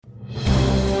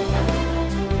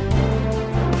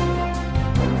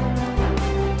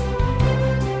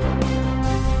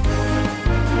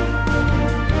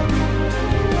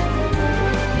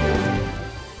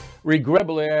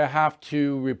Regrettably, I have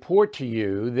to report to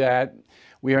you that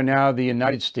we are now the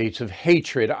United States of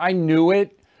hatred. I knew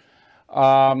it,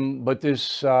 but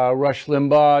this Rush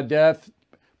Limbaugh death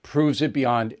proves it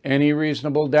beyond any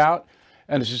reasonable doubt.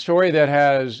 And it's a story that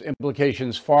has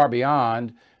implications far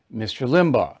beyond Mr.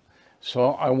 Limbaugh. So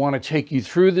I want to take you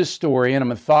through this story in a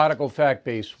methodical,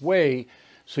 fact-based way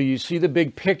so you see the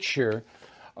big picture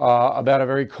about a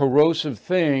very corrosive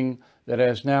thing that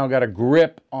has now got a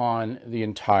grip on the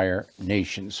entire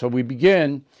nation. So we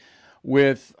begin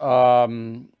with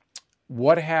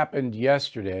what happened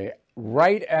yesterday,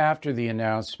 right after the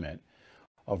announcement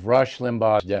of Rush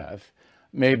Limbaugh's death,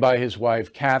 made by his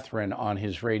wife, Catherine, on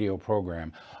his radio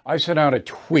program. I sent out a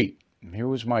tweet. Here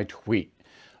was my tweet.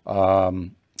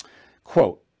 Quote,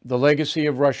 "The legacy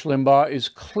of Rush Limbaugh is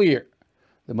clear.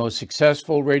 The most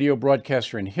successful radio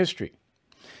broadcaster in history.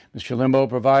 Mr. Limbaugh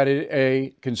provided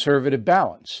a conservative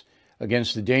balance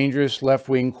against the dangerous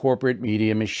left-wing corporate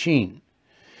media machine.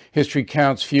 History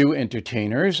counts few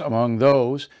entertainers among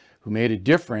those who made a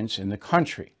difference in the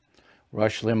country.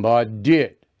 Rush Limbaugh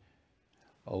did."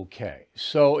 Okay,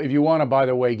 so if you want to, by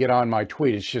the way, get on my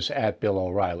tweet, it's just at Bill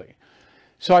O'Reilly.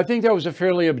 So I think that was a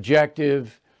fairly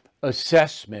objective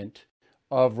assessment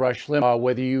of Rush Limbaugh,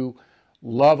 whether you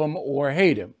love him or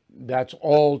hate him. That's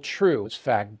all true. It's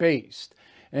fact-based.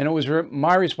 And it was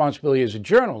my responsibility as a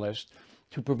journalist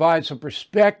to provide some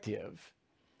perspective,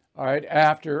 all right,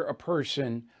 after a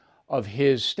person of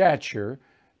his stature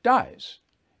dies.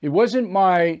 It wasn't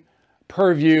my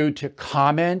purview to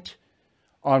comment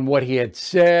on what he had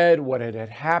said, what had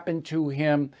happened to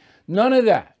him, none of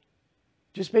that.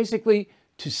 Just basically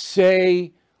to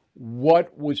say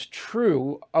what was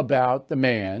true about the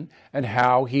man and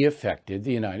how he affected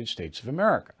the United States of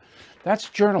America. That's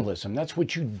journalism. That's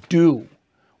what you do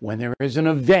when there is an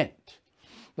event.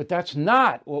 But that's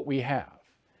not what we have.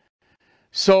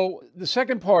 So the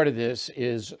second part of this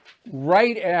is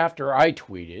right after I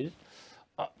tweeted,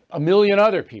 a million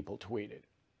other people tweeted,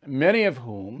 many of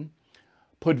whom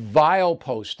put vile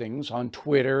postings on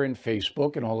Twitter and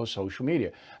Facebook and all the social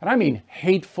media. And I mean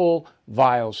hateful,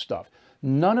 vile stuff.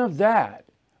 None of that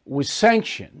was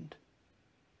sanctioned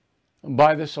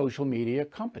by the social media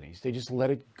companies. They just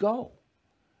let it go.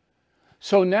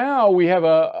 So now we have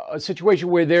a situation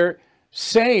where they're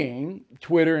saying,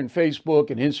 Twitter and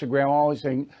Facebook and Instagram, all these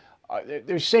things,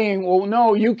 they're saying, well,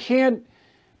 no, you can't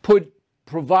put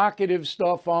provocative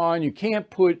stuff on. You can't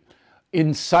put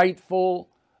insightful,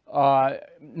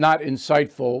 not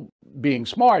insightful being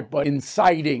smart, but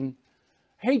inciting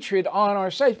hatred on our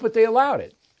sites, but they allowed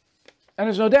it. And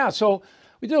there's no doubt. So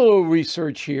we did a little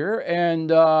research here,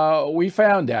 and we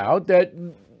found out that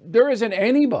there isn't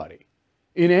anybody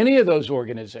in any of those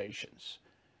organizations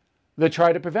that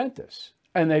tried to prevent this.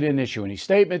 And they didn't issue any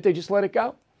statement. They just let it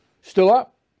go. Still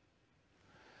up.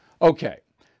 Okay.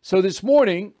 So this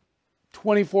morning,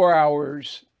 24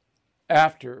 hours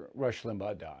after Rush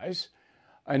Limbaugh dies,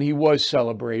 and he was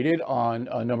celebrated on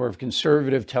a number of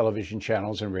conservative television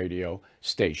channels and radio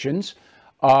stations,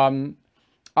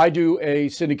 I do a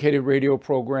syndicated radio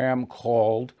program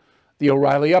called The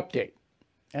O'Reilly Update.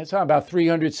 And it's on about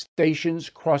 300 stations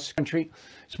across the country.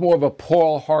 It's more of a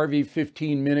Paul Harvey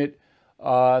 15-minute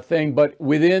thing, but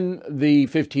within the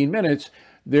 15 minutes,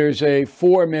 there's a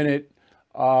 4-minute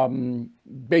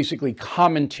basically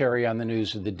commentary on the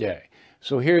news of the day.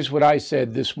 So here's what I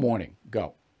said this morning.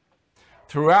 Go.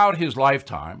 Throughout his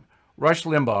lifetime, Rush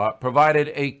Limbaugh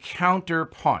provided a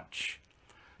counterpunch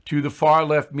to the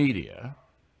far-left media,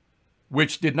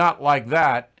 which did not like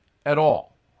that at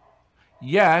all.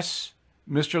 Yes,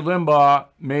 Mr. Limbaugh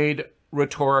made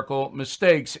rhetorical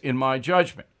mistakes in my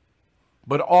judgment,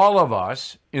 but all of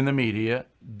us in the media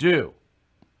do.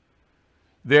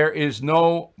 There is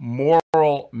no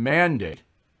moral mandate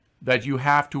that you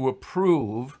have to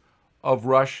approve of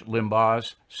Rush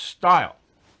Limbaugh's style.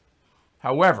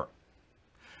 However,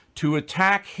 to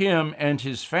attack him and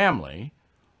his family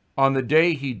on the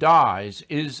day he dies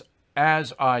is,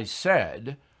 as I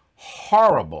said,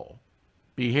 horrible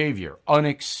behavior,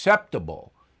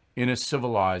 unacceptable in a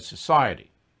civilized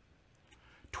society.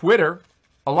 Twitter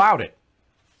allowed it.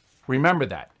 Remember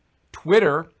that.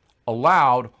 Twitter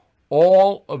allowed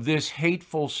all of this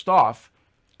hateful stuff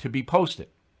to be posted.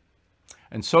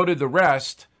 And so did the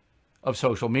rest of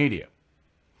social media.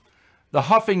 The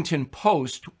Huffington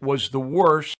Post was the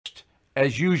worst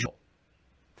as usual.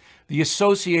 The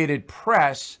Associated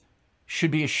Press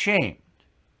should be ashamed.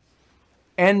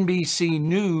 NBC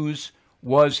News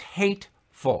was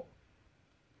hateful.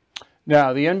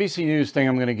 Now, the NBC News thing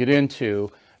I'm going to get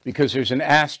into because there's an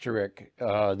asterisk. The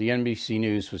NBC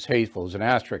News was hateful. There's an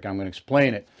asterisk. I'm going to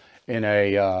explain it. in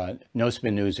a No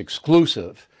Spin News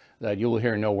exclusive that you'll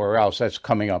hear nowhere else. That's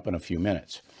coming up in a few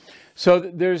minutes. So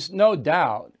there's no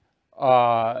doubt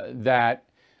that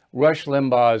Rush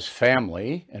Limbaugh's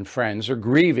family and friends are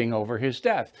grieving over his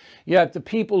death. Yet the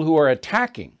people who are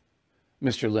attacking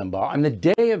Mr. Limbaugh on the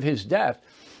day of his death,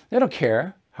 they don't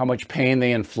care how much pain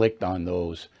they inflict on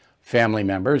those family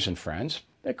members and friends.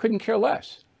 They couldn't care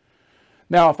less.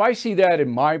 Now, if I see that in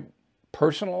my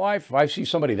personal life, if I see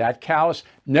somebody that callous,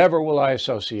 never will I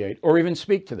associate or even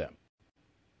speak to them.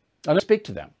 I don't speak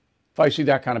to them if I see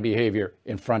that kind of behavior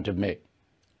in front of me.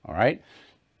 All right?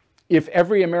 If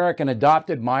every American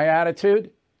adopted my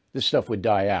attitude, this stuff would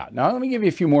die out. Now, let me give you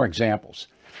a few more examples.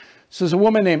 So there's a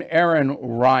woman named Erin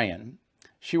Ryan.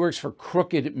 She works for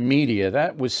Crooked Media.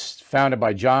 That was founded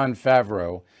by Jon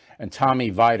Favreau and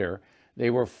Tommy Viter. They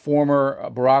were former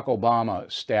Barack Obama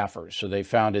staffers, so they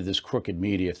founded this Crooked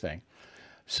Media thing.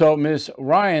 So Ms.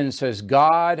 Ryan says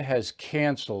God has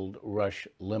canceled Rush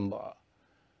Limbaugh,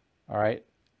 all right,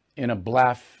 in a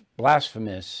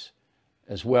blasphemous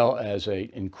as well as an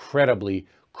incredibly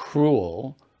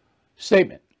cruel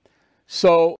statement.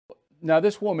 So now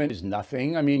this woman is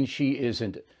nothing. I mean, she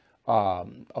isn't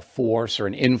a force or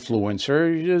an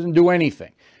influencer. She doesn't do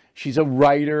anything. She's a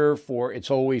writer for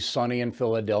It's Always Sunny in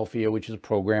Philadelphia, which is a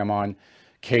program on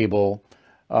cable.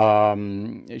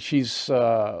 She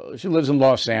lives in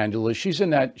Los Angeles. She's in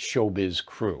that showbiz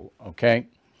crew, okay?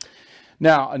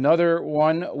 Now, another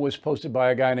one was posted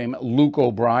by a guy named Luke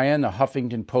O'Brien, the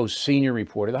Huffington Post senior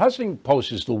reporter. The Huffington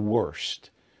Post is the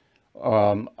worst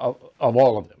of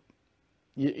all of them.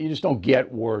 You just don't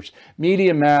get worse.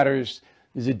 Media Matters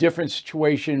is a different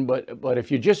situation, but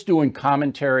if you're just doing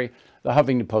commentary, the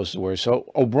Huffington Post is the worst.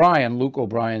 So Luke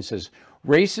O'Brien says,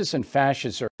 racists and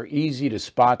fascists are easy to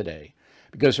spot today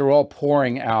because they're all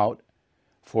pouring out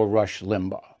for Rush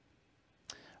Limbaugh.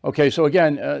 Okay, so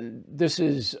again,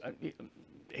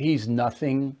 he's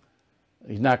nothing.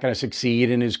 He's not going to succeed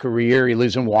in his career. He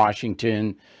lives in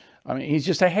Washington. I mean, he's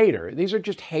just a hater. These are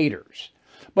just haters.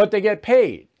 But they get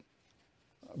paid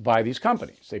by these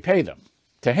companies. They pay them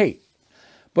to hate.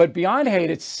 But beyond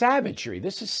hate, it's savagery.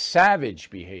 This is savage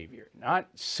behavior, not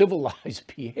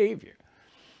civilized behavior.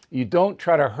 You don't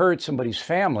try to hurt somebody's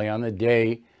family on the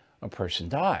day a person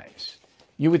dies.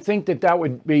 You would think that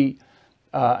would be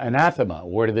anathema,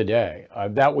 word of the day.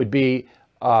 That would be,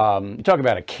 you talk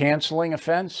about a canceling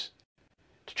offense,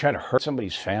 to try to hurt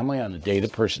somebody's family on the day the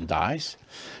person dies.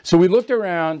 So we looked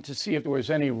around to see if there was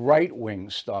any right-wing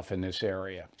stuff in this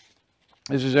area.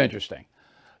 This is interesting.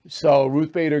 So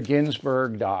Ruth Bader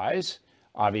Ginsburg dies,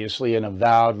 obviously an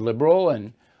avowed liberal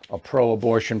and a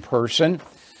pro-abortion person.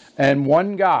 And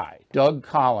one guy, Doug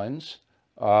Collins,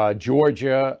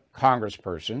 Georgia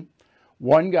congressperson,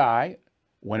 one guy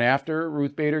went after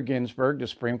Ruth Bader Ginsburg, the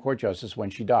Supreme Court justice, when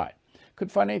she died.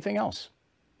 Couldn't find anything else.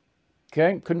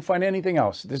 Okay, couldn't find anything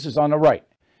else. This is on the right.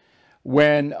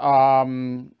 When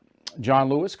Congressman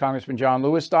John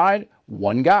Lewis died,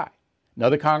 one guy.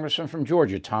 Another congressman from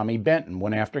Georgia, Tommy Benton,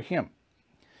 went after him.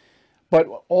 But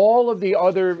all of the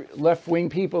other left-wing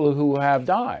people who have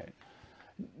died,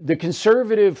 the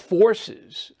conservative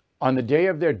forces on the day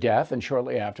of their death and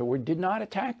shortly afterward did not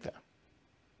attack them.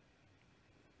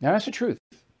 Now, that's the truth.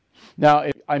 Now,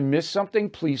 if I missed something,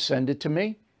 please send it to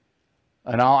me,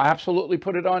 and I'll absolutely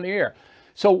put it on the air.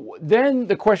 So then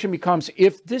the question becomes,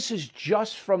 if this is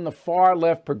just from the far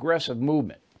left progressive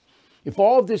movement, if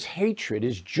all of this hatred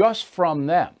is just from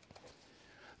them,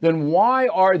 then why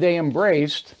are they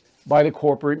embraced by the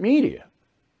corporate media?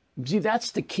 See,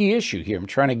 that's the key issue here I'm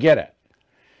trying to get at.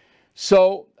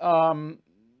 So,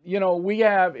 we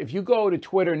have, if you go to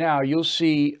Twitter now, you'll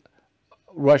see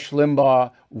Rush Limbaugh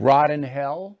rot in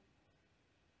hell.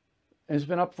 And it's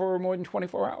been up for more than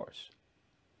 24 hours.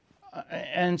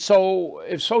 And so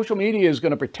if social media is going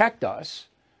to protect us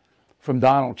from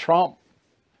Donald Trump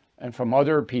and from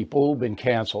other people who've been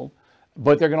canceled,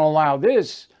 but they're going to allow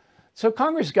this. So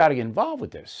Congress has got to get involved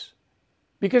with this,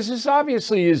 because this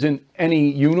obviously isn't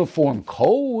any uniform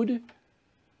code.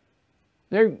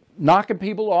 They're knocking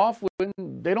people off when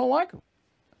they don't like them.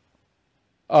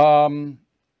 All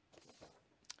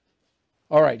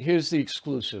right, here's the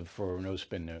exclusive for No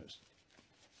Spin News.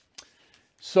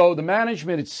 So the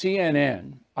management at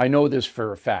CNN, I know this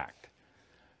for a fact,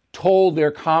 told their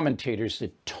commentators to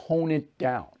tone it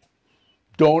down.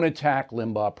 Don't attack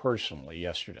Limbaugh personally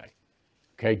yesterday.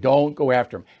 Okay, don't go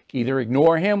after him. Either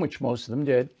ignore him, which most of them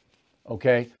did,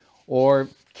 okay, or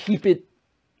keep it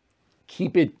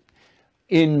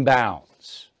in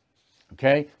bounds.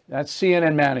 Okay, that's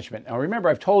CNN management. Now remember,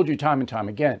 I've told you time and time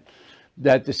again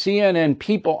that the CNN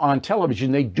people on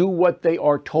television, they do what they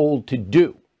are told to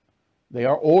do. They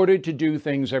are ordered to do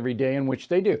things every day, in which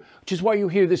they do, which is why you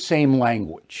hear the same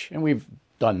language. And we've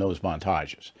done those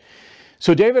montages.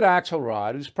 So David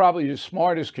Axelrod is probably the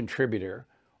smartest contributor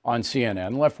on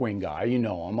CNN, left-wing guy, you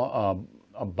know him,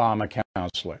 Obama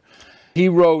counselor. He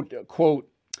wrote, quote,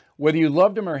 "Whether you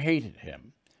loved him or hated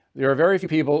him, there are very few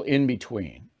people in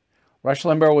between. Rush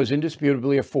Limbaugh was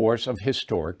indisputably a force of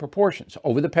historic proportions.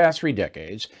 Over the past 3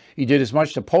 decades, he did as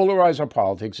much to polarize our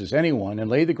politics as anyone and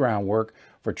lay the groundwork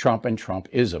for Trump and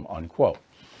Trumpism," unquote.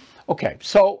 Okay,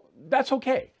 so that's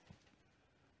okay.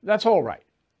 That's all right.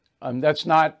 That's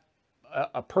not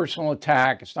a personal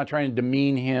attack. It's not trying to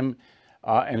demean him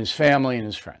and his family and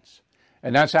his friends.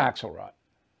 And that's Axelrod.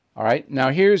 All right, now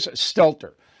here's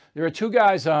Stelter. There are 2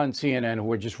 guys on CNN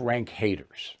who are just rank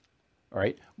haters. All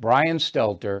right, Brian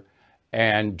Stelter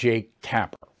and Jake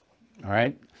Tapper. All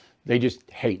right, they just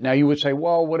hate. Now you would say,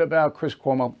 well, what about Chris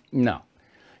Cuomo? No,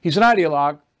 he's an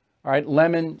ideologue. All right,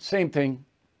 Lemon, same thing.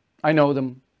 I know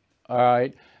them. All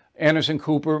right, Anderson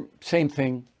Cooper, same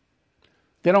thing.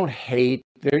 They don't hate.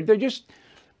 They're just,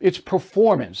 it's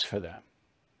performance for them.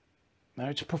 Now,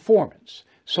 it's performance.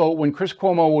 So when Chris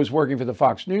Cuomo was working for the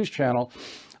Fox News channel,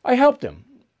 I helped him.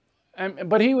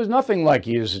 But he was nothing like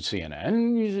he is at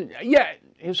CNN. Yeah,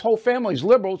 his whole family's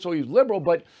liberal, so he's liberal,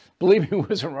 but believe me, he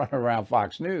wasn't running around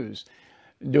Fox News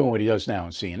doing what he does now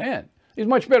on CNN. He's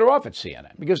much better off at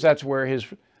CNN because that's where his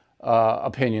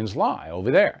opinions lie,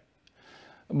 over there.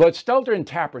 But Stelter and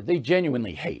Tapper, they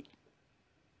genuinely hate.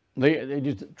 They're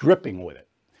just dripping with it.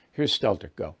 Here's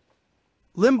Stelter, go.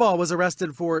 Limbaugh was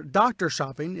arrested for doctor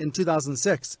shopping in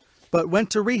 2006, but went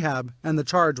to rehab and the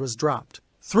charge was dropped.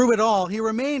 Through it all, he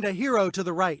remained a hero to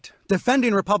the right,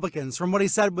 defending Republicans from what he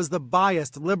said was the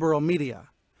biased liberal media.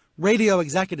 Radio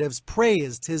executives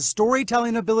praised his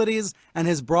storytelling abilities and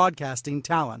his broadcasting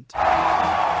talent.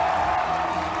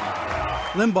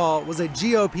 Limbaugh was a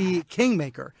GOP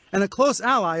kingmaker and a close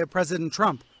ally of President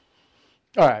Trump.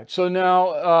 All right, so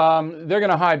now they're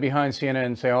going to hide behind CNN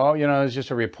and say, oh, you know, it's just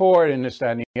a report and this,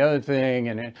 that, and the other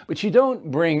thing. But you don't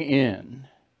bring in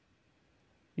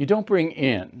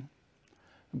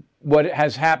what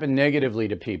has happened negatively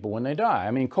to people when they die.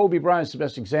 I mean, Kobe Bryant's the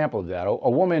best example of that. A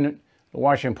woman in the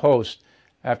Washington Post,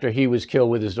 after he was killed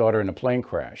with his daughter in a plane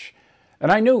crash. And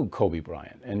I knew Kobe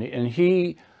Bryant, and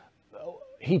he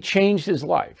changed his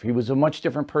life. He was a much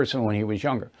different person when he was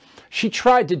younger. She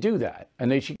tried to do that,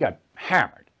 and she got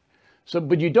hammered. So,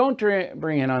 but you don't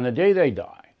bring in on the day they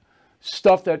die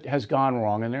stuff that has gone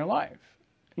wrong in their life.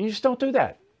 You just don't do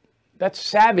that. That's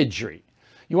savagery.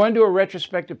 You want to do a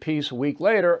retrospective piece a week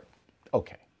later,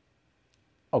 okay,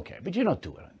 but you don't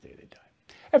do it on the day they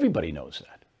die. Everybody knows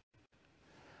that.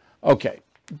 Okay,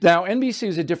 now NBC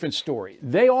is a different story.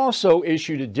 They also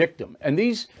issued a dictum, and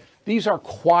these are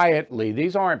quietly.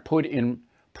 These aren't put in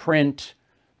print.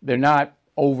 They're not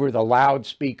over the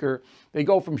loudspeaker. They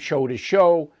go from show to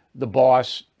show. The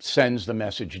boss sends the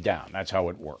message down. That's how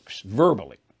it works,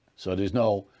 verbally. So there's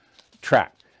no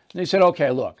track. And they said,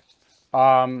 okay, look,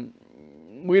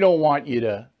 we don't want you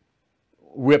to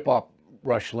rip up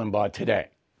Rush Limbaugh today.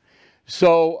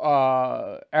 So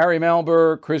Ari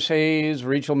Melber, Chris Hayes,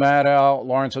 Rachel Maddow,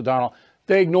 Lawrence O'Donnell,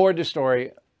 they ignored the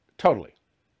story totally.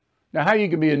 Now, how you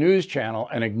can be a news channel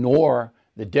and ignore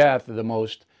the death of the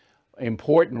most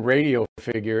important radio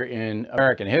figure in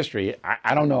American history,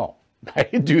 I don't know. I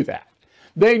didn't do that.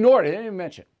 They ignored it. They didn't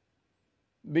mention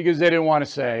it because they didn't want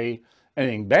to say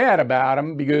anything bad about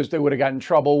him because they would have gotten in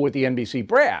trouble with the NBC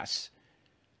brass.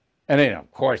 And then,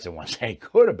 of course, they want to say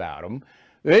good about him.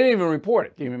 They didn't even report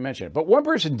it, didn't even mention it. But one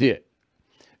person did,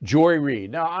 Joy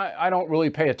Reid. Now, I don't really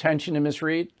pay attention to Miss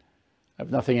Reid. I have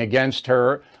nothing against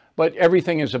her. But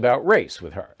everything is about race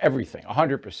with her. Everything,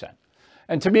 100%.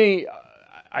 And to me,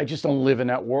 I just don't live in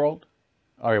that world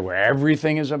where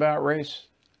everything is about race.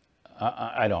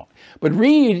 I don't. But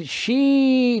Reid,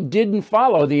 she didn't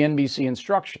follow the NBC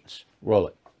instructions. Roll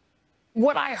it.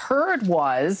 What I heard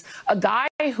was a guy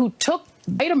who took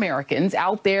white Americans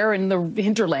out there in the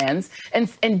hinterlands and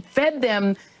fed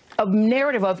them a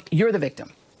narrative of, you're the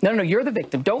victim. No, you're the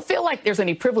victim. Don't feel like there's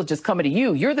any privileges coming to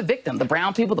you. You're the victim. The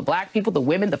brown people, the black people, the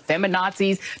women, the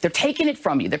feminazis, they're taking it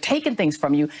from you. They're taking things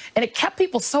from you. And it kept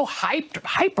people so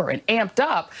hyper and amped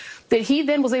up that he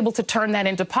then was able to turn that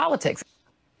into politics.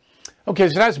 Okay,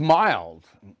 so that's mild,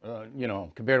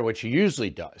 compared to what she usually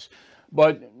does.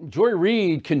 But Joy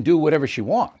Reid can do whatever she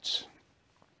wants.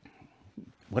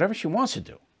 Whatever she wants to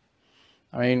do.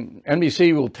 I mean,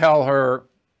 NBC will tell her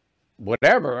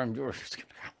whatever. I'm going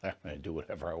to do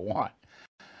whatever I want.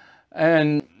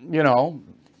 And,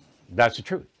 that's the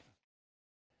truth.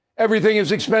 Everything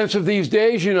is expensive these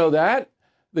days, you know that.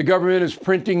 The government is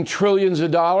printing trillions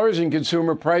of dollars and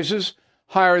consumer prices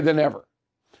higher than ever.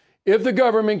 If the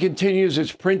government continues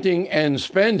its printing and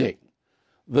spending,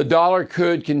 the dollar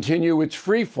could continue its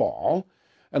free fall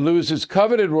and lose its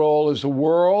coveted role as the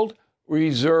world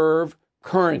reserve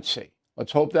currency.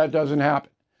 Let's hope that doesn't happen.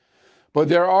 But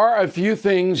there are a few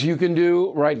things you can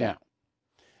do right now.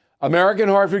 American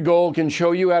Hartford Gold can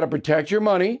show you how to protect your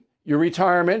money, your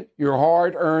retirement, your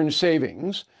hard-earned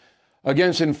savings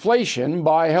against inflation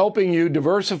by helping you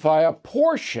diversify a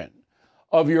portion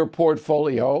of your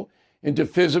portfolio into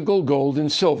physical gold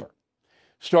and silver.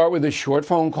 Start with a short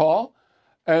phone call,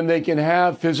 and they can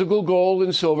have physical gold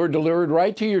and silver delivered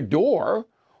right to your door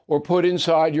or put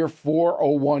inside your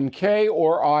 401k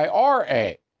or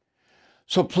IRA.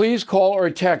 So please call or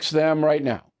text them right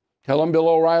now. Tell them Bill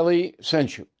O'Reilly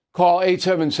sent you. Call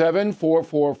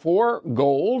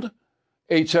 877-444-GOLD,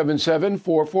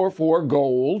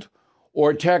 877-444-GOLD,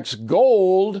 or text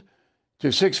GOLD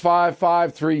to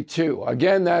 65532.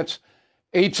 Again, that's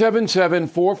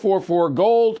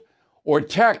 877-444-GOLD, or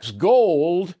text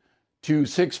GOLD to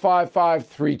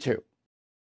 65532.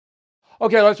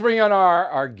 Okay, let's bring on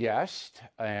our guest.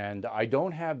 And I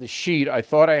don't have the sheet. I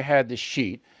thought I had the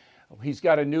sheet. He's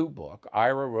got a new book.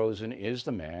 Ira Rosen is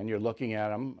the man. You're looking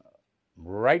at him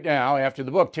right now after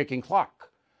the book, Ticking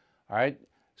Clock. All right.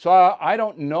 So I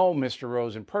don't know Mr.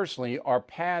 Rosen personally. Our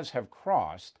paths have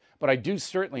crossed, but I do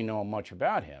certainly know much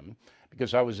about him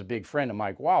because I was a big friend of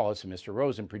Mike Wallace, and Mr.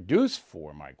 Rosen produced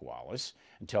for Mike Wallace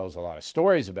and tells a lot of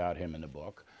stories about him in the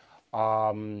book.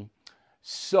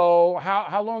 So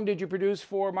how long did you produce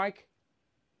for Mike?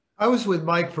 I was with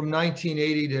Mike from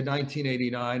 1980 to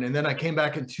 1989, and then I came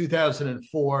back in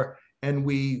 2004, and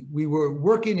we were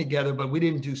working together, but we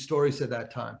didn't do stories at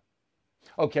that time.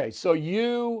 Okay, so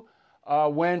you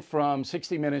went from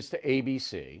 60 Minutes to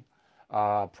ABC,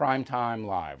 primetime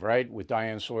live, right, with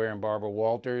Diane Sawyer and Barbara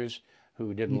Walters,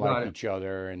 who didn't like each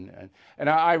other. And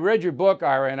I read your book,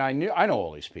 Ira, and I know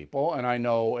all these people, and I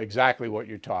know exactly what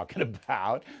you're talking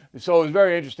about. So it was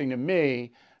very interesting to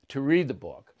me to read the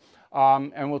book.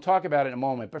 And we'll talk about it in a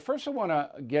moment. But first, I want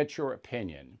to get your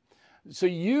opinion. So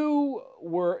you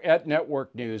were at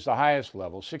network news, the highest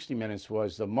level. 60 Minutes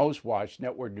was the most watched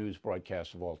network news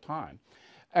broadcast of all time.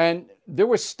 And there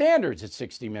were standards at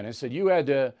 60 Minutes that you had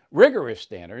to, rigorous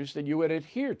standards that you would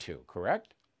adhere to,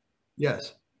 correct?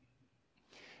 Yes.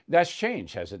 That's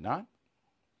changed, has it not?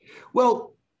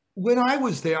 Well, when I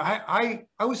was there, I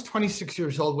was 26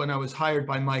 years old when I was hired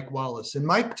by Mike Wallace. And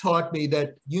Mike taught me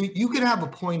that you could have a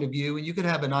point of view and you could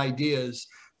have an ideas,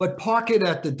 but park it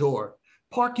at the door.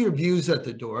 Park your views at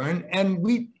the door. And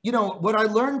we, what I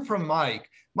learned from Mike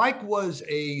was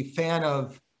a fan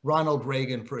of Ronald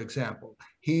Reagan, for example.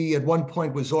 He at one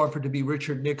point was offered to be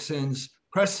Richard Nixon's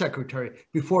press secretary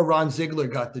before Ron Ziegler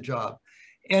got the job.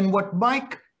 And what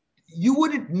Mike, you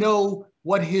wouldn't know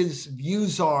what his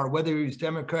views are, whether he's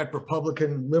Democrat,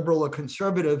 Republican, liberal, or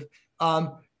conservative,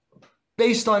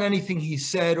 based on anything he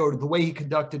said or the way he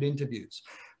conducted interviews.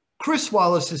 Chris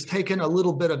Wallace has taken a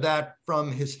little bit of that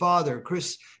from his father.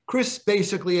 Chris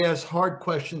basically asks hard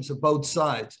questions of both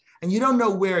sides, and you don't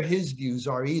know where his views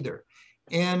are either.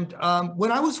 And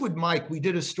when I was with Mike, we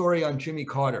did a story on Jimmy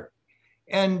Carter.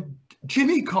 And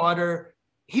Jimmy Carter,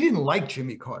 he didn't like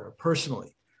Jimmy Carter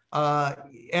personally.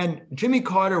 And Jimmy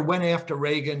Carter went after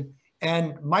Reagan,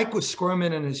 and Mike was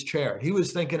squirming in his chair. He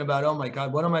was thinking about, oh my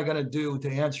God, what am I going to do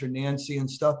to answer Nancy and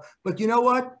stuff? But you know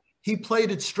what? He played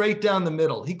it straight down the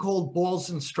middle. He called balls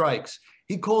and strikes.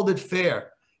 He called it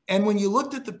fair. And when you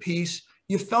looked at the piece,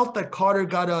 you felt that Carter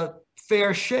got a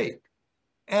fair shake.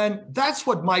 And that's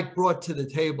what Mike brought to the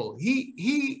table.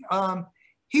 He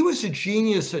was a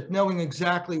genius at knowing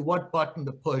exactly what button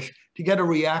to push to get a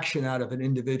reaction out of an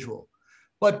individual.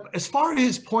 But as far as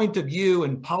his point of view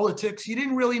in politics, you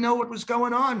didn't really know what was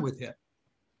going on with him.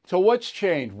 So what's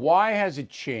changed? Why has it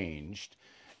changed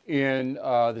in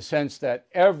the sense that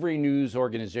every news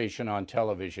organization on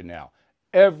television now,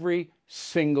 every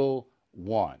single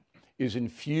one, is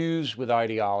infused with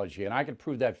ideology? And I can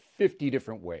prove that 50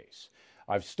 different ways.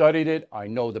 I've studied it. I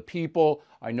know the people.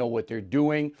 I know what they're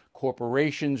doing.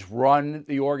 Corporations run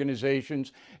the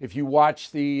organizations. If you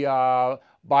watch the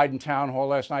Biden town hall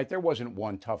last night, there wasn't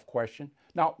one tough question.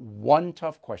 Not one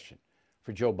tough question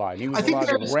for Joe Biden. He was allowed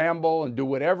to ramble and do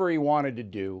whatever he wanted to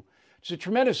do. It's a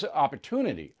tremendous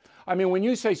opportunity. I mean, when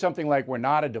you say something like we're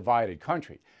not a divided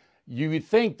country, you would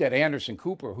think that Anderson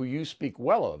Cooper, who you speak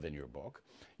well of in your book,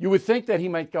 you would think that he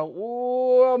might go,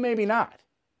 well, maybe not,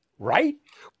 right?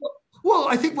 Well,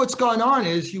 I think what's gone on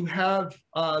is you have,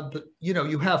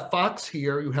 you have Fox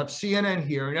here, you have CNN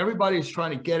here, and everybody's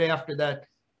trying to get after that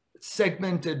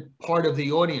segmented part of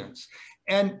the audience.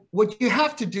 And what you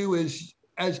have to do is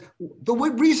as the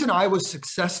reason I was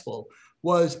successful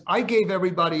was I gave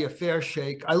everybody a fair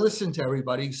shake. I listened to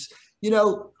everybody's.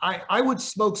 I would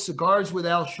smoke cigars with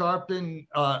Al Sharpton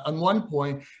on one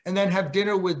point, and then have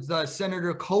dinner with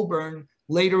Senator Coburn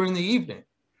later in the evening.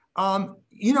 I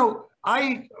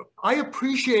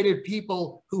appreciated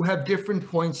people who have different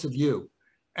points of view,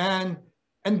 and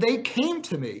they came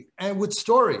to me and with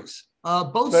stories.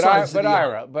 Both sides of the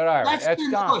Ira, that's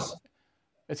gone. Listen,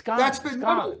 it's gone. that's been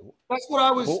gone. That's what I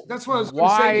was. That's what I was going to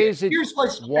Why say. is it? Here's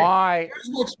what's Why? Here's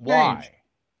what's changed. Why?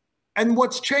 And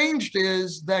what's changed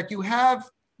is that you have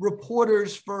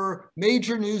reporters for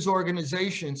major news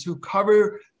organizations who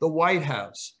cover the White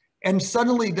House, and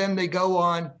suddenly then they go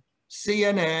on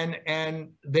CNN and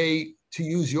they, to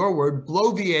use your word,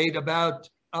 bloviate about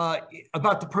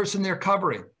the person they're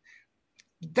covering.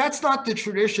 That's not the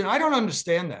tradition. I don't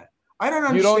understand that. I don't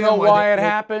understand. You don't know why it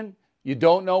happened? You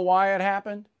don't know why it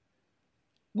happened?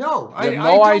 No. You have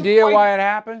no idea why it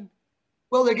happened?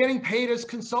 Well, they're getting paid as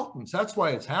consultants. That's why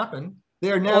it's happened.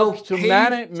 They're now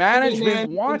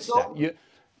management wants that.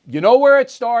 You know where it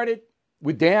started?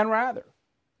 With Dan Rather.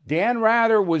 Dan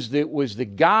Rather was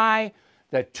the guy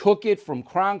that took it from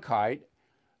Cronkite,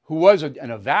 who was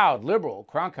an avowed liberal,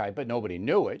 Cronkite, but nobody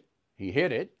knew it. He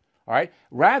hid it. All right.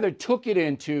 Rather took it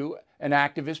into an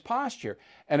activist posture,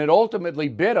 and it ultimately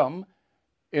bit him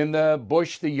in the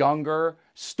Bush the Younger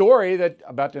story that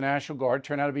about the National Guard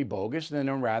turned out to be bogus, and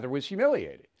then Rather was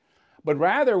humiliated. But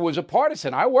Rather was a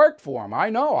partisan. I worked for him. I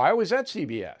know. I was at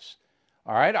CBS.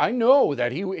 All right. I know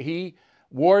that he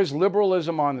wore his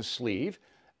liberalism on the sleeve,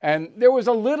 and there was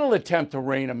a little attempt to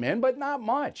rein him in, but not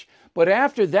much. But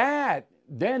after that,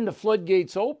 then the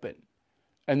floodgates open,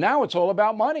 and now it's all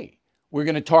about money. We're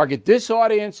going to target this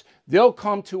audience. They'll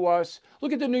come to us.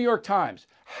 Look at the New York Times.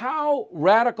 How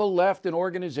radical left an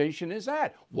organization is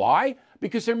that? Why?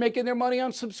 Because they're making their money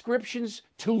on subscriptions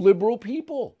to liberal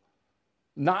people,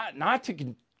 not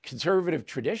to conservative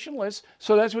traditionalists.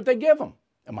 So that's what they give them.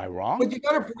 Am I wrong? But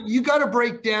you got to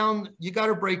break down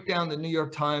the New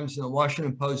York Times and the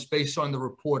Washington Post based on the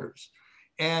reporters.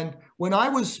 And when I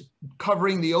was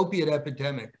covering the opiate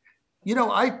epidemic,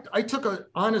 I took an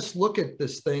honest look at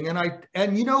this thing,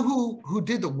 and you know who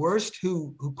did the worst,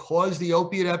 who caused the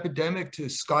opiate epidemic to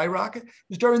skyrocket? It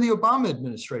was during the Obama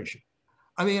administration.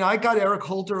 I mean, I got Eric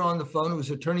Holder on the phone, who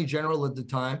was Attorney General at the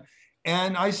time,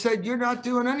 and I said, "You're not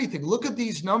doing anything. Look at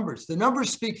these numbers. The numbers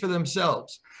speak for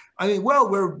themselves." I mean, well,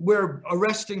 we're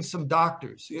arresting some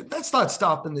doctors. That's not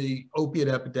stopping the opiate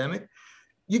epidemic.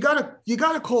 You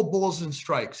gotta call balls and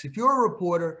strikes. If you're a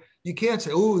reporter, you can't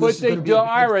say, "Oh, this is going to be." But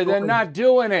Ira, they're not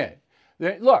doing it.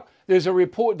 Look, there's a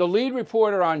report. The lead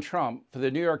reporter on Trump for the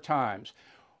New York Times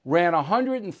ran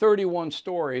 131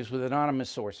 stories with anonymous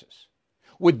sources.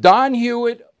 Would Don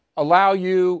Hewitt allow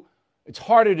you? It's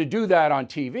harder to do that on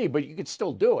TV, but you could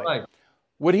still do it. Right.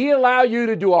 Would he allow you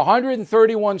to do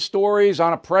 131 stories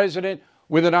on a president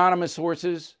with anonymous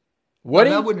sources?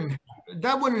 That wouldn't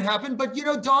happen. But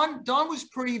Don was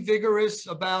pretty vigorous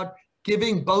about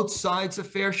giving both sides a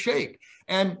fair shake.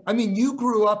 And I mean, you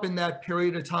grew up in that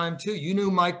period of time too. You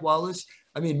knew Mike Wallace.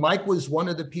 I mean, Mike was one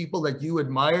of the people that you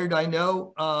admired, I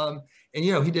know. And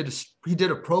he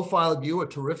did a profile of you, a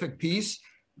terrific piece.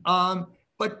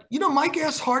 But Mike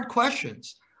asked hard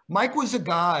questions. Mike was a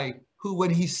guy who,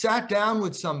 when he sat down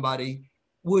with somebody,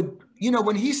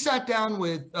 when he sat down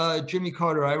with Jimmy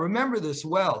Carter, I remember this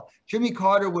well. Jimmy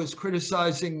Carter was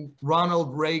criticizing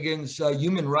Ronald Reagan's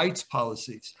human rights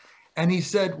policies. And he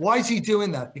said, why is he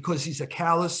doing that? Because he's a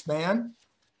callous man?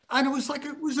 And it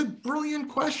was a brilliant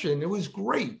question. It was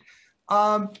great.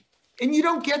 And you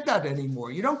don't get that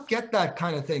anymore. You don't get that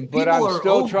kind of thing. But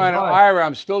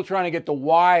I'm still trying to get the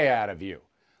why out of you.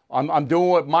 I'm doing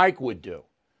what Mike would do.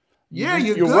 Yeah,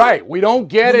 you're right. We don't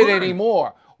get it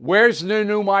anymore. Where's the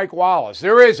new Mike Wallace?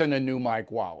 There isn't a new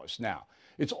Mike Wallace now.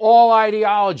 It's all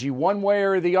ideology, one way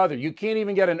or the other. You can't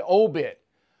even get an obit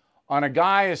on a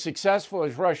guy as successful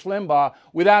as Rush Limbaugh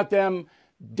without them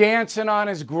dancing on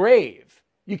his grave.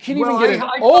 You can't even get an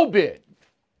obit.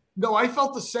 No, I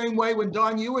felt the same way when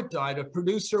Don Hewitt died. A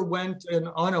producer went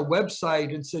on a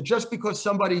website and said, just because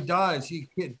somebody dies,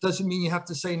 it doesn't mean you have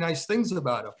to say nice things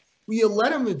about him. Will you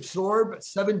let him absorb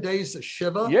 7 days of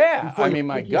Shiva? Yeah, I mean,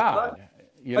 my God.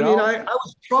 I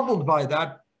was troubled by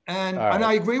that, and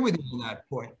I agree with you on that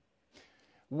point.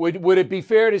 Would it be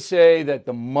fair to say that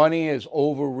the money has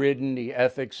overridden the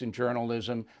ethics in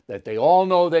journalism, that they all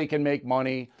know they can make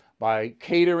money by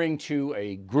catering to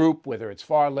a group, whether it's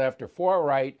far left or far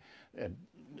right?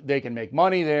 They can make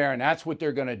money there, and that's what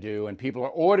they're going to do, and people are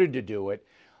ordered to do it,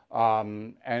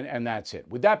 and that's it.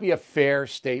 Would that be a fair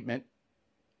statement?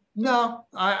 No,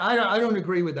 I don't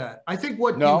agree with that. I think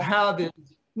what No? you have is,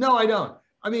 no, I don't.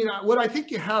 I mean, what I think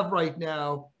you have right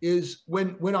now is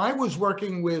when I was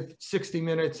working with 60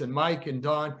 Minutes and Mike and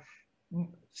Don,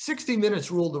 60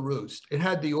 Minutes ruled the roost. It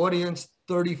had the audience,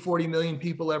 30, 40 million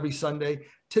people every Sunday.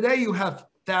 Today, you have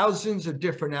thousands of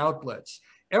different outlets.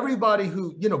 Everybody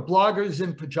who, bloggers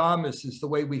in pajamas is the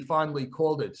way we fondly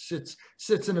called it,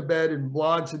 sits in a bed and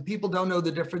blogs, and people don't know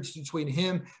the difference between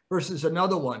him versus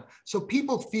another one. So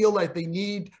people feel like they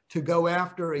need to go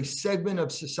after a segment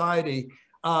of society,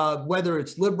 whether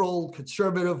it's liberal,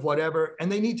 conservative, whatever,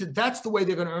 and they need to, that's the way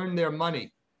they're going to earn their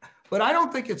money. But I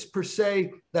don't think it's per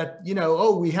se that,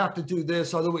 we have to do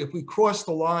this. Otherwise, if we cross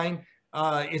the line,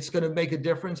 it's going to make a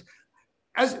difference.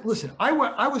 Listen,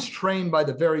 I was trained by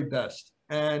the very best.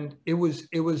 And it was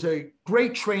a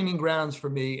great training grounds for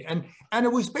me. And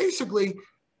it was basically,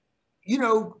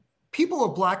 people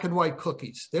are black and white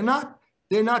cookies. They're not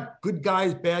good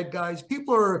guys, bad guys.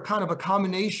 People are kind of a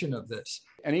combination of this.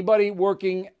 Anybody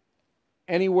working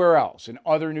anywhere else in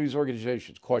other news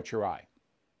organizations caught your eye?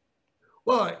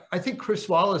 Well, I think Chris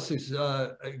Wallace is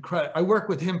incredible. I worked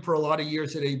with him for a lot of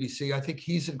years at ABC. I think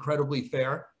he's incredibly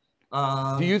fair.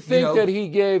 Do you think that he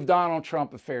gave Donald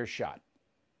Trump a fair shot?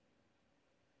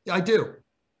 I do.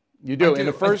 You do. In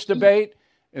the first debate,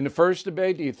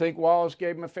 do you think Wallace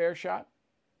gave him a fair shot?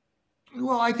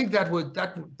 Well, I think that was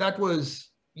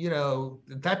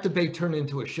that debate turned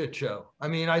into a shit show. I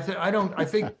mean, I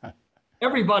think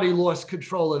everybody lost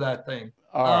control of that thing.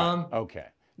 All right. Okay.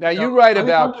 Now you write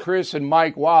about Chris and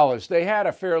Mike Wallace. They had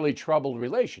a fairly troubled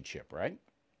relationship, right?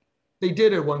 They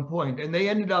did at one point, and they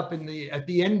ended up at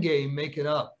the end game making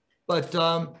up. But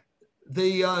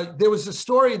there was a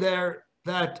story there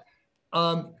that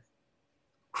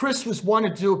Chris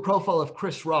wanted to do a profile of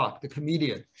Chris Rock, the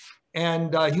comedian,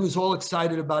 and he was all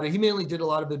excited about it. He mainly did a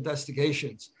lot of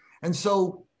investigations, and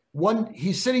so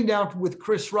he's sitting down with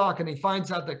Chris Rock, and he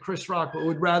finds out that Chris Rock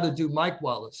would rather do Mike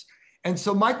Wallace, and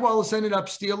so Mike Wallace ended up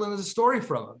stealing the story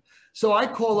from him. So I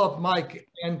call up Mike,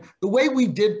 and the way we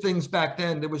did things back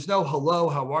then, there was no hello,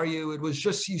 how are you? It was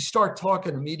just you start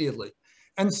talking immediately.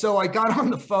 And so I got on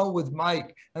the phone with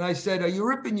Mike and I said, are you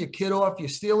ripping your kid off? You're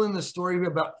stealing the story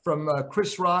from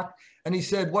Chris Rock. And he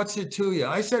said, what's it to you?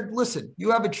 I said, listen, you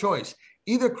have a choice.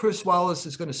 Either Chris Wallace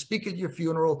is going to speak at your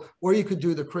funeral or you could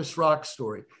do the Chris Rock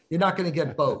story. You're not going to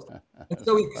get both. And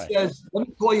so he says, let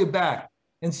me call you back.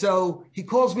 And so he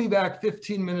calls me back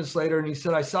 15 minutes later and he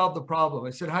said, I solved the problem.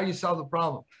 I said, how do you solve the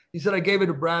problem? He said, I gave it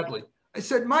to Bradley. I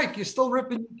said, Mike, you're still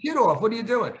ripping your kid off. What are you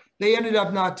doing? They ended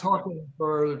up not talking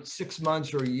for 6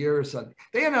 months or a year or something.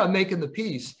 They ended up making the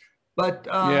piece. But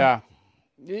yeah,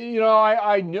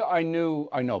 I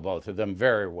know both of them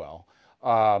very well.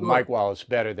 Sure. Mike Wallace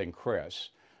better than Chris.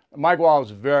 Mike Wallace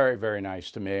was very, very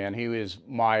nice to me, and he was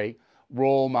my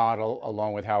role model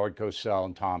along with Howard Cosell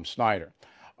and Tom Snyder.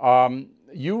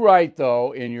 You write,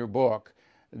 though, in your book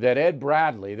that Ed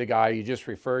Bradley, the guy you just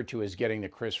referred to as getting the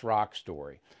Chris Rock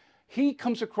story, he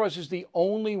comes across as the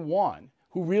only one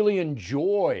who really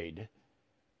enjoyed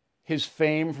his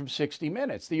fame from 60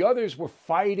 Minutes. The others were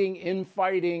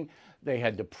infighting. They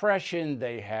had depression.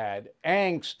 They had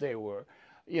angst. They were,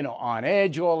 on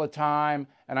edge all the time.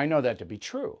 And I know that to be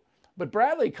true. But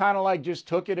Bradley kind of just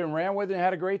took it and ran with it and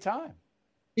had a great time.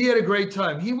 He had a great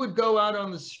time. He would go out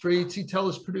on the streets. He'd tell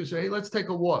his producer, hey, let's take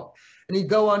a walk. And he'd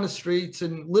go on the streets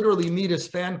and literally meet his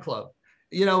fan club,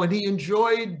 and he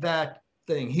enjoyed that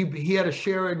thing. He had a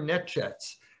share in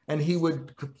NetJets, and he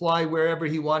would fly wherever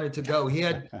he wanted to go. He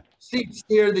had seats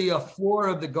near the floor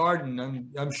of the Garden.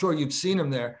 I'm sure you've seen him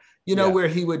there, where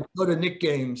he would go to Knick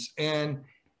games. And,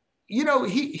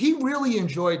 he really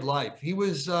enjoyed life. He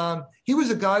was a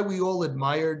guy we all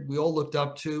admired. We all looked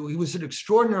up to. He was an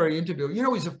extraordinary interviewer.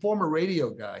 He's a former radio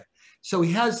guy. So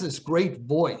he has this great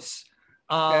voice.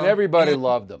 And everybody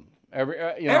loved him.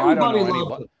 Everybody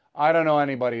loved him. I don't know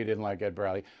anybody who didn't like Ed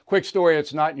Bradley. Quick story,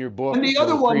 it's not in your book. And the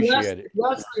other one, last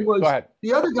thing was,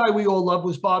 the other guy we all loved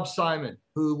was Bob Simon,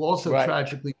 who also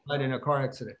tragically died in a car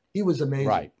accident. He was amazing.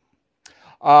 Right.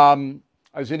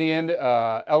 I was in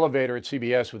the elevator at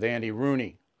CBS with Andy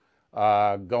Rooney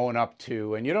going up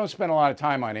to, and you don't spend a lot of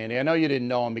time on Andy. I know you didn't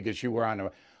know him because you were on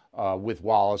with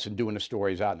Wallace and doing the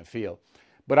stories out in the field.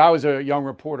 But I was a young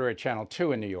reporter at Channel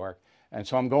 2 in New York. And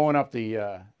so I'm going up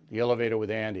the elevator with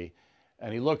Andy.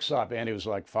 And he looks up, Andy was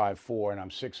like 5'4", and I'm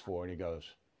 6'4", and he goes,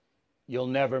 "You'll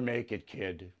never make it,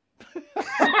 kid."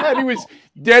 And he was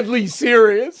deadly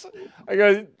serious. I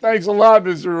go, "Thanks a lot,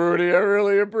 Mr. Rooney. I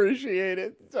really appreciate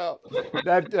it." So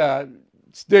that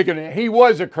sticking it. He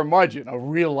was a curmudgeon, a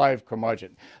real life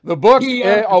curmudgeon. The book.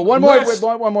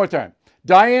 One more time.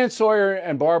 Diane Sawyer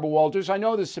and Barbara Walters. I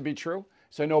know this to be true.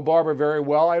 So I know Barbara very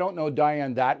well. I don't know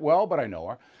Diane that well, but I know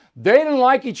her. They didn't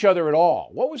like each other at all.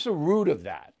 What was the root of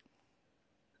that?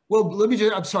 Well,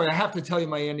 I'm sorry, I have to tell you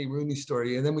my Andy Rooney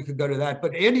story, and then we could go to that.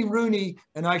 But Andy Rooney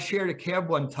and I shared a cab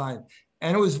one time,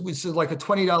 and it was like a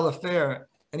 $20 fare.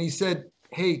 And he said,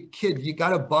 "Hey, kid, you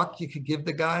got $1 you could give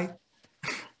the guy?"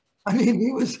 I mean,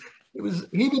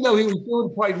 even though he was doing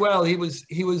quite well, he was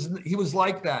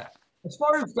like that. As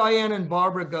far as Diane and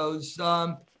Barbara goes,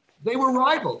 they were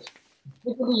rivals,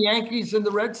 particularly the Yankees and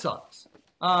the Red Sox.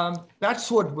 That's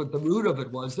sort of what the root of it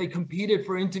was. They competed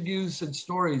for interviews and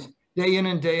stories day in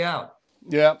and day out.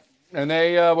 Yeah, and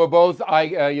they were both,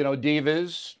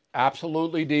 divas,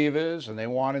 absolutely divas, and they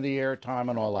wanted the airtime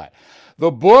and all that.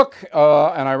 The book,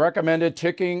 and I recommend it,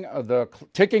 The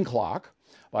Ticking Clock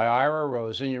by Ira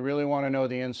Rosen. You really want to know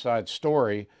the inside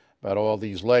story about all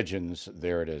these legends.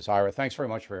 There it is. Ira, thanks very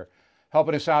much for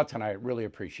helping us out tonight. Really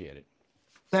appreciate it.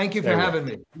 Thank you for having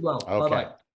me. Well, okay.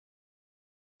 Bye-bye.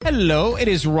 Hello, it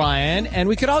is Ryan, and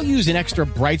we could all use an extra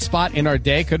bright spot in our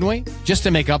day, couldn't we? Just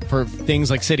to make up for things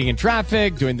like sitting in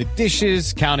traffic, doing the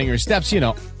dishes, counting your steps,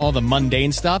 all the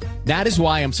mundane stuff. That is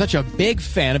why I'm such a big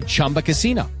fan of Chumba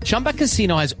Casino. Chumba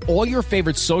Casino has all your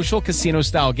favorite social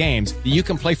casino-style games that you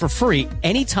can play for free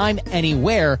anytime,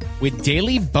 anywhere with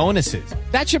daily bonuses.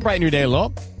 That should brighten your day a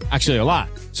little. Actually, a lot.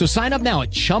 So sign up now at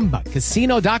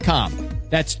ChumbaCasino.com.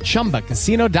 That's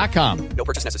ChumbaCasino.com. No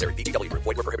purchase necessary. VGW Group.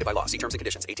 Void where prohibited by law. See terms and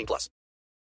conditions. 18+.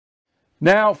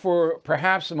 Now for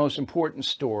perhaps the most important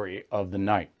story of the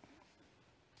night.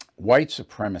 White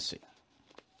supremacy.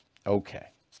 Okay.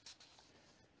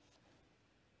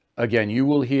 Again, you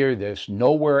will hear this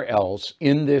nowhere else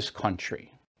in this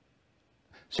country.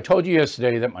 So I told you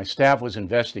yesterday that my staff was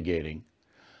investigating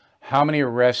how many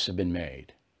arrests have been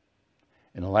made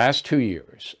in the last 2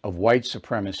 years of white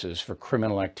supremacists for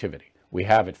criminal activity. We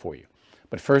have it for you.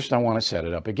 But first, I want to set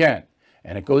it up again.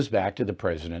 And it goes back to the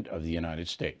President of the United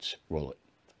States. Roll it.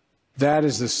 That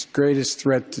is the greatest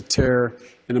threat to terror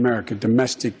in America,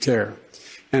 domestic terror.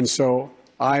 And so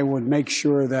I would make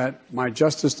sure that my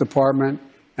Justice Department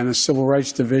and the Civil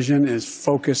Rights Division is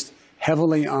focused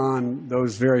heavily on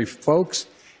those very folks.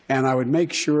 And I would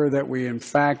make sure that we, in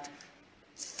fact,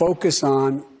 focus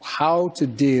on how to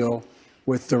deal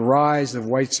with the rise of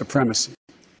white supremacy.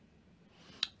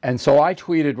 And so I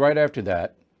tweeted right after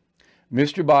that,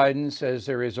 Mr. Biden says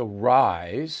there is a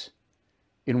rise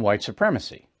in white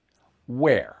supremacy.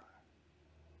 Where?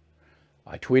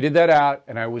 I tweeted that out,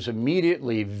 and I was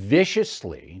immediately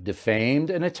viciously defamed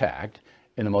and attacked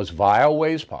in the most vile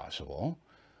ways possible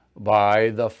by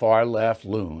the far left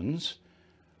loons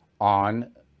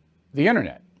on the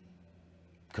internet.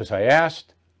 Because I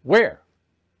asked, where?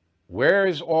 Where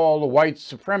is all the white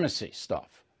supremacy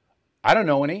stuff? I don't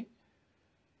know any.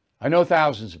 I know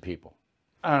thousands of people.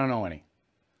 I don't know any.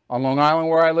 On Long Island,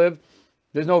 where I live,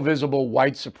 there's no visible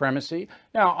white supremacy.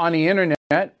 Now, on the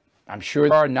internet, I'm sure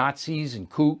there are Nazis and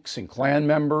kooks and Klan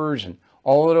members and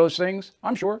all of those things.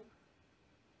 I'm sure.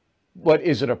 But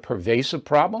is it a pervasive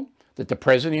problem that the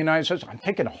President of the United States, I'm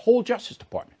taking the whole Justice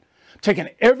Department, I'm taking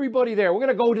everybody there. We're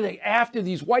going to go after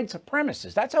these white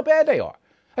supremacists. That's how bad they are.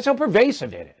 That's how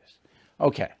pervasive it is.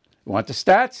 Okay. You want the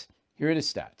stats? Here are the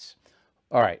stats.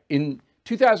 All right. In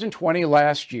 2020,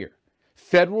 last year,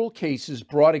 federal cases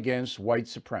brought against white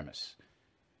supremacists,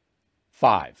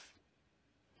 5.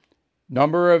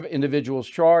 Number of individuals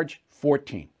charged,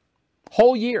 14.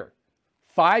 Whole year,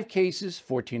 5 cases,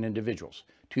 14 individuals.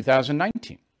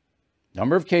 2019,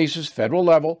 number of cases, federal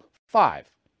level, 5.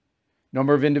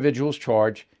 Number of individuals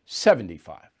charged,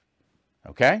 75.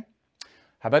 Okay?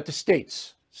 How about the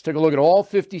states? Let's take a look at all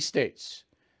 50 states.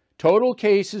 Total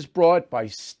cases brought by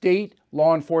state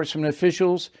law enforcement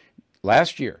officials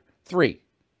last year, 3.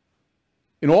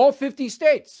 In all 50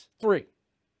 states, 3.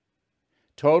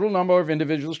 Total number of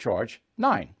individuals charged,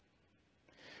 9.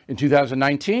 In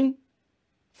 2019,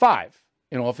 5.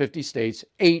 In all 50 states,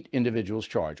 8 individuals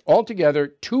charged. Altogether,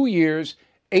 2 years,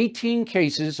 18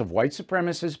 cases of white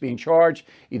supremacists being charged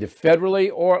either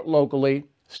federally or locally,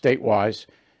 state-wise,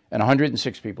 and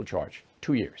 106 people charged.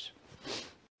 2 years.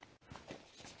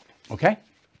 Okay?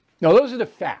 Now, those are the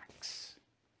facts.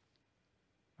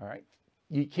 All right?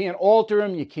 You can't alter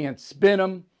them. You can't spin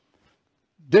them.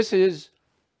 This is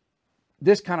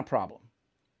this kind of problem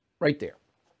right there.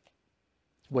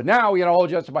 But now we got to all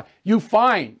justify. You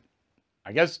find,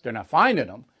 I guess they're not finding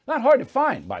them. Not hard to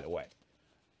find, by the way.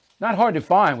 Not hard to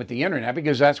find with the internet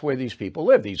because that's where these people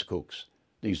live, these kooks,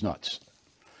 these nuts.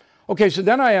 Okay, so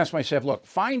then I asked myself, look,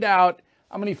 find out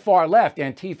how many far left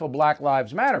Antifa, Black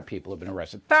Lives Matter people have been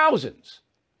arrested. Thousands.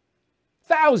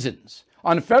 Thousands.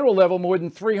 On the federal level, more than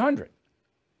 300.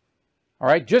 All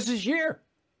right, just this year.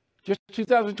 Just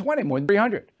 2020, more than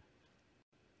 300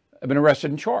 have been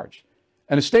arrested and charged.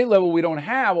 And at state level, we don't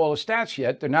have all the stats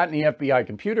yet. They're not in the FBI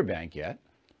computer bank yet,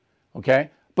 okay?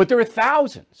 But there are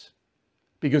thousands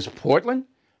because of Portland,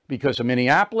 because of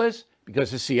Minneapolis,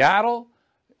 because of Seattle,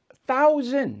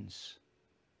 thousands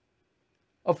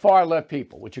of far-left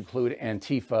people, which include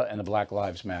Antifa and the Black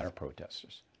Lives Matter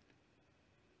protesters.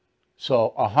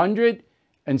 So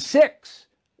 106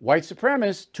 white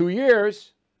supremacists, 2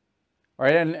 years,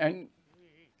 right? And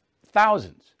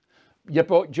thousands. Yet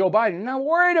Joe Biden, not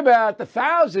worried about the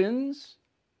thousands.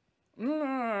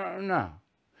 No.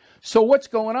 So what's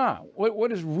going on?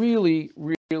 What is really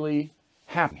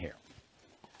happening here?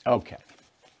 Okay.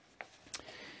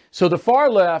 So the far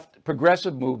left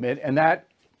progressive movement, and that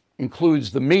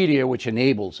includes the media, which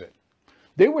enables it,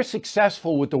 they were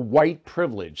successful with the white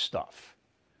privilege stuff.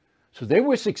 So they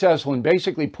were successful in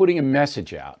basically putting a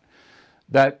message out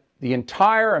that the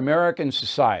entire American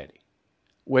society,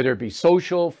 whether it be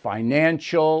social,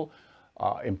 financial,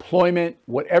 employment,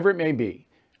 whatever it may be,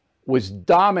 was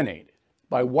dominated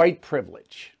by white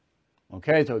privilege.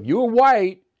 Okay, so if you're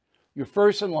white, you're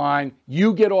first in line,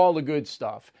 you get all the good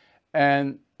stuff.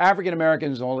 And African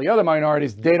Americans and all the other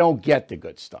minorities, they don't get the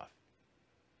good stuff.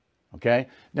 Okay,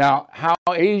 now how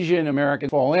Asian Americans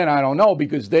fall in, I don't know,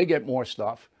 because they get more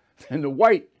stuff than the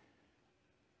white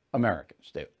Americans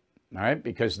do. All right,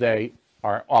 because they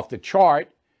are off the chart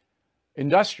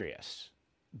industrious,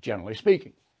 generally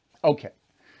speaking. Okay.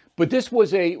 But this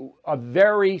was a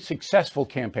very successful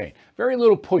campaign. Very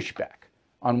little pushback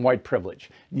on white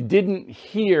privilege. You didn't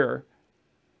hear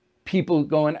people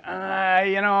going,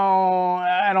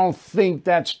 I don't think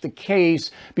that's the case,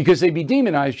 because they'd be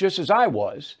demonized just as I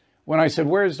was when I said,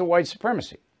 where's the white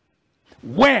supremacy?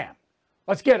 Wham!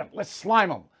 Let's get him. Let's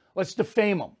slime him. Let's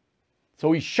defame him.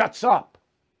 So he shuts up.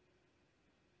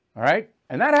 All right?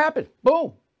 And that happened.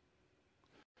 Boom.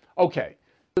 Okay.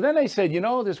 So then they said,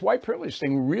 this white privilege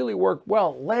thing really worked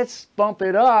well. Let's bump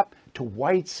it up to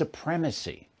white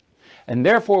supremacy. And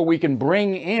therefore, we can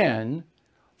bring in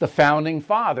the founding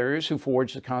fathers who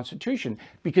forged the Constitution,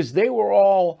 because they were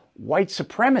all white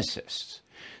supremacists.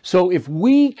 So if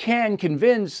we can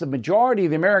convince the majority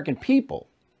of the American people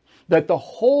that the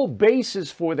whole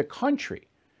basis for the country,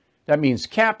 that means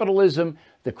capitalism,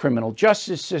 the criminal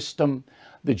justice system,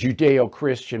 the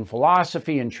Judeo-Christian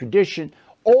philosophy and tradition,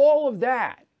 all of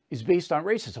that is based on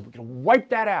racism. We can wipe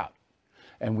that out.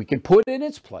 And we can put in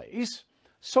its place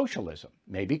socialism,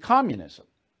 maybe communism.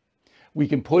 We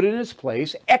can put in its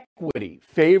place equity,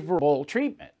 favorable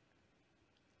treatment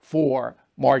for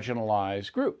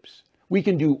marginalized groups. We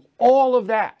can do all of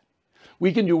that.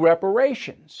 We can do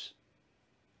reparations.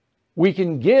 We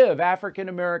can give African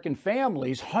American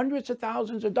families hundreds of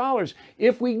thousands of dollars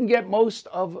if we can get most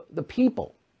of the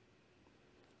people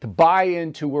to buy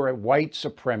into we're a white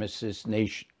supremacist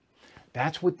nation.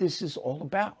 That's what this is all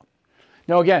about.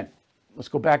 Now, again, let's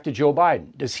go back to Joe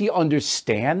Biden. Does he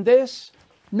understand this?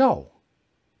 No.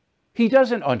 He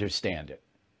doesn't understand it.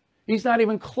 He's not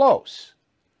even close.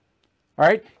 All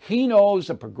right? He knows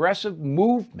the progressive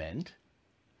movement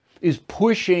is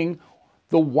pushing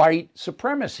the white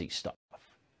supremacy stuff.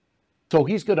 So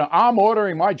he's going to, I'm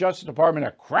ordering my Justice Department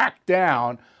to crack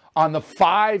down on the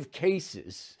 5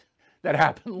 cases that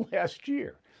happened last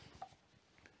year.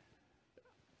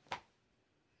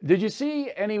 Did you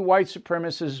see any white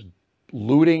supremacists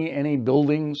looting any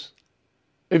buildings?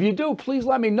 If you do, please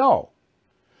let me know.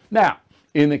 Now,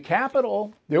 in the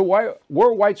Capitol, there were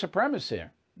white supremacists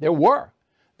there. There were.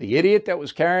 The idiot that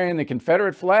was carrying the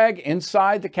Confederate flag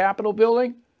inside the Capitol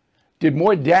building did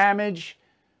more damage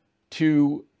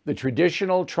to the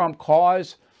traditional Trump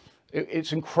cause.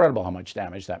 It's incredible how much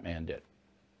damage that man did.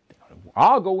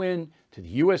 I'll go in to the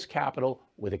U.S. Capitol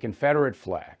with a Confederate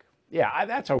flag. Yeah,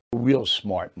 that's a real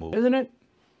smart move, isn't it?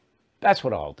 That's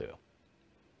what I'll do.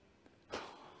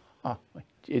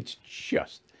 It's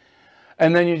just.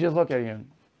 And then you just look at him.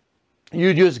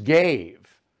 You just gave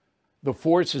the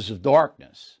forces of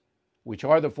darkness, which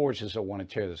are the forces that want to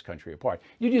tear this country apart,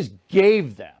 you just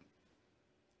gave them,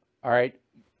 all right,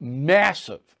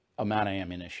 massive amount of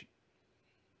ammunition.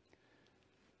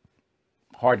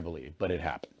 Hard to believe, but it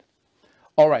happened.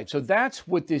 All right, so that's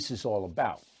what this is all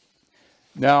about.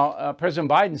 Now,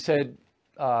 President Biden said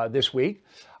this week,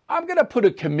 I'm going to put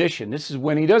a commission. This is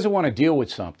when he doesn't want to deal with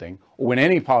something, or when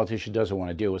any politician doesn't want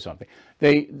to deal with something,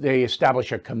 they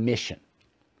establish a commission.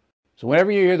 So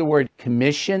whenever you hear the word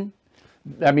commission,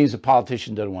 that means the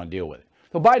politician doesn't want to deal with it.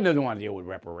 So Biden doesn't want to deal with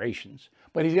reparations,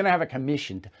 but he's going to have a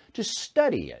commission to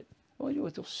study it.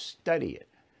 They'll study it.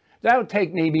 That'll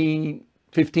take maybe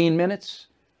 15 minutes.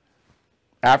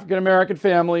 African-American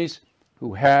families,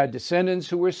 who had descendants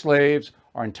who were slaves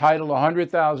are entitled to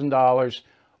 $100,000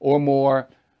 or more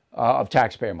of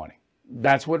taxpayer money.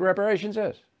 That's what reparations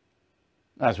is.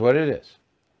 That's what it is.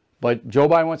 But Joe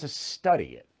Biden wants to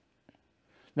study it.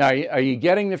 Now, are you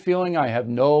getting the feeling I have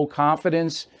no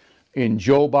confidence in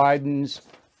Joe Biden's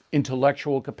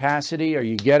intellectual capacity? Are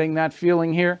you getting that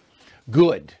feeling here?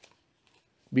 Good,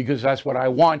 because that's what I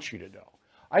want you to know.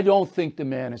 I don't think the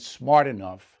man is smart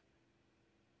enough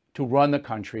to run the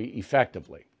country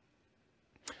effectively.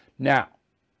 Now,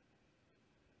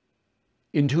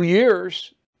 in 2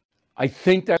 years, I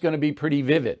think that's going to be pretty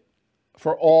vivid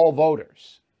for all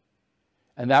voters.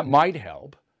 And that might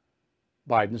help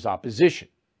Biden's opposition.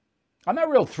 I'm not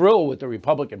real thrilled with the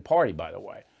Republican Party, by the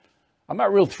way. I'm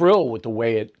not real thrilled with the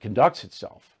way it conducts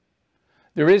itself.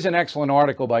 There is an excellent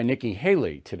article by Nikki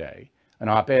Haley today, an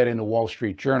op-ed in the Wall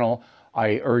Street Journal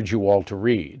I urge you all to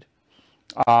read.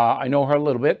 I know her a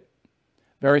little bit,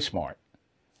 very smart.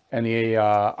 And the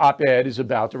op-ed is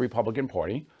about the Republican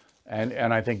Party,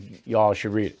 and I think y'all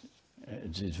should read it.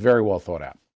 It's very well thought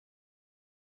out.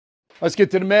 Let's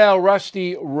get to the mail.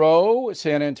 Rusty Rowe,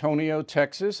 San Antonio,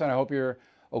 Texas. And I hope you're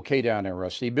okay down there,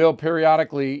 Rusty. Bill,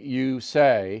 periodically you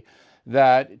say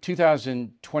that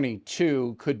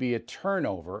 2022 could be a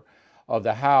turnover of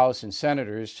the House and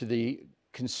senators to the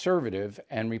Conservative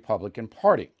and Republican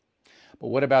Party. But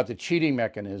what about the cheating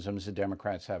mechanisms the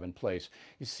Democrats have in place?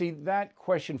 You see, that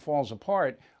question falls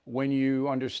apart when you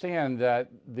understand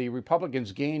that the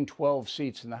Republicans gained 12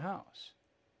 seats in the House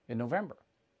in November.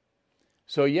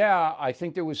 So, yeah, I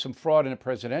think there was some fraud in the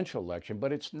presidential election,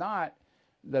 but it's not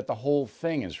that the whole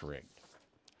thing is rigged.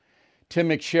 Tim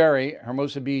McSherry,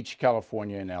 Hermosa Beach,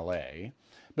 California, in LA.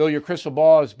 Bill, your crystal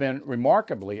ball has been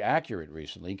remarkably accurate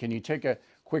recently. Can you take a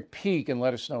quick peek and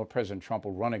let us know if President Trump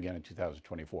will run again in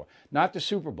 2024? Not the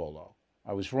Super Bowl, though.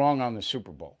 I was wrong on the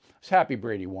Super Bowl. I was happy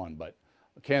Brady won, but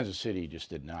Kansas City just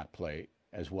did not play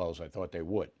as well as I thought they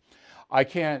would. I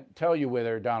can't tell you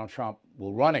whether Donald Trump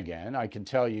will run again. I can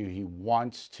tell you he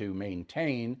wants to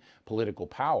maintain political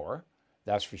power.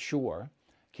 That's for sure.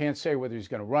 Can't say whether he's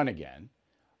going to run again.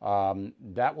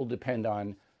 That will depend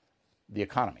on the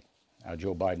economy, how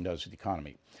Joe Biden does with the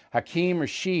economy. Hakeem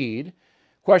Rashid,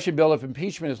 question, Bill, if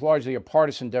impeachment is largely a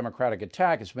partisan Democratic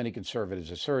attack, as many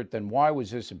conservatives assert, then why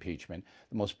was this impeachment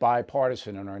the most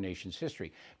bipartisan in our nation's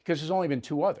history? Because there's only been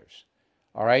two others,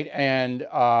 all right? And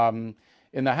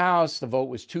in the House, the vote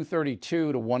was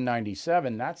 232 to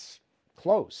 197. That's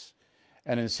close.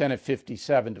 And in the Senate,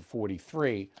 57 to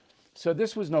 43. So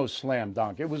this was no slam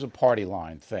dunk. It was a party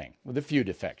line thing with a few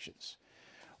defections.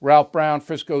 Ralph Brown,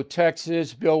 Frisco,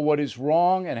 Texas. Bill, what is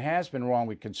wrong and has been wrong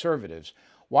with conservatives?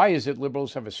 Why is it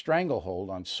liberals have a stranglehold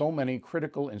on so many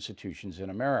critical institutions in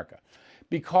America?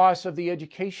 Because of the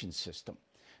education system.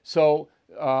 So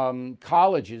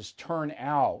colleges turn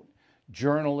out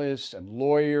journalists and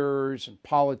lawyers and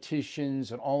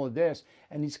politicians and all of this.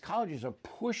 And these colleges are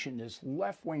pushing this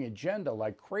left-wing agenda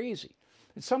like crazy.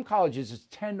 In some colleges, it's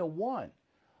 10 to 1,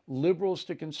 liberals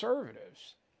to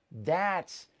conservatives.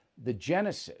 That's the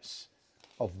genesis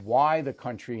of why the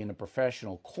country in the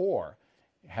professional core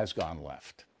has gone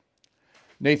left.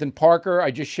 Nathan Parker,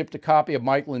 I just shipped a copy of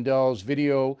Mike Lindell's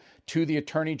video to the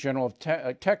Attorney General of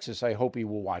Texas. I hope he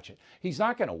will watch it. He's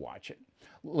not going to watch it.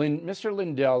 Mr.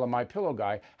 Lindell, my pillow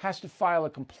guy, has to file a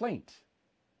complaint,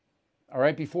 all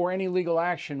right, before any legal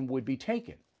action would be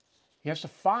taken. He has to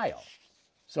file.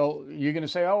 So you're going to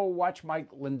say, oh, watch Mike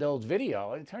Lindell's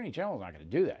video. The Attorney General's not going to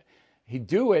do that. He'd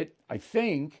do it, I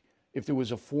think, if there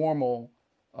was a formal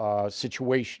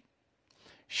situation.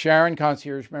 Sharon,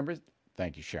 concierge member.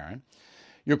 Thank you, Sharon.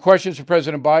 Your questions for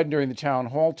President Biden during the town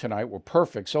hall tonight were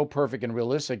perfect, so perfect and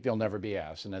realistic they'll never be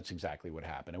asked. And that's exactly what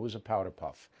happened. It was a powder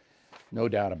puff. No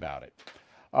doubt about it.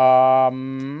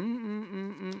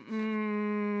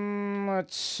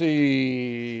 Let's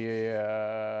see.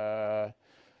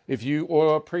 If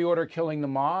you pre-order Killing the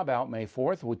Mob out May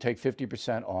 4th, we'll take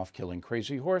 50% off Killing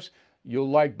Crazy Horse. You'll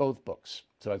like both books.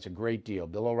 So that's a great deal.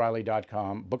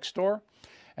 BillO'Reilly.com bookstore.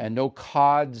 And no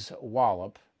Cod's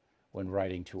wallop when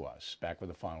writing to us. Back with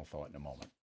a final thought in a moment.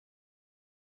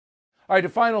 All right, the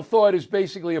final thought is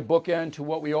basically a bookend to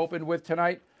what we opened with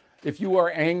tonight. If you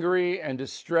are angry and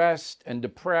distressed and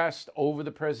depressed over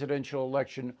the presidential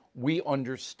election, we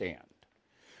understand.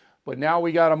 But now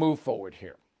we got to move forward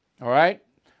here, all right?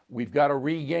 We've got to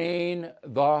regain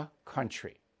the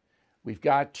country. We've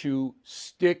got to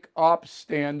stick up,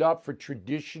 stand up for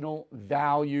traditional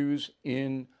values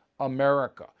in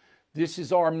America. This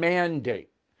is our mandate.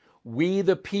 We,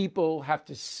 the people, have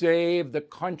to save the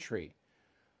country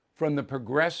from the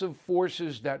progressive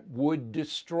forces that would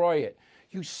destroy it.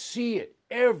 You see it.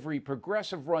 Every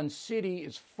progressive-run city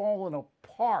is falling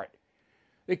apart.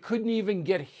 They couldn't even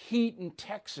get heat in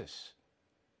Texas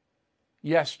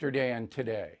yesterday and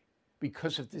today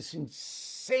because of this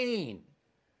insane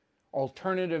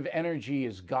alternative energy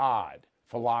is God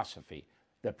philosophy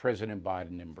that President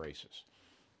Biden embraces.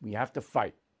 We have to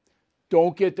fight.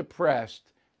 Don't get depressed.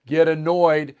 Get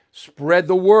annoyed. Spread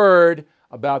the word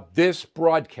about this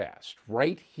broadcast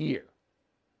right here.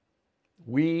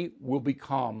 We will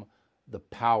become the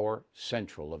power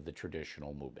central of the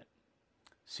traditional movement.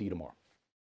 See you tomorrow.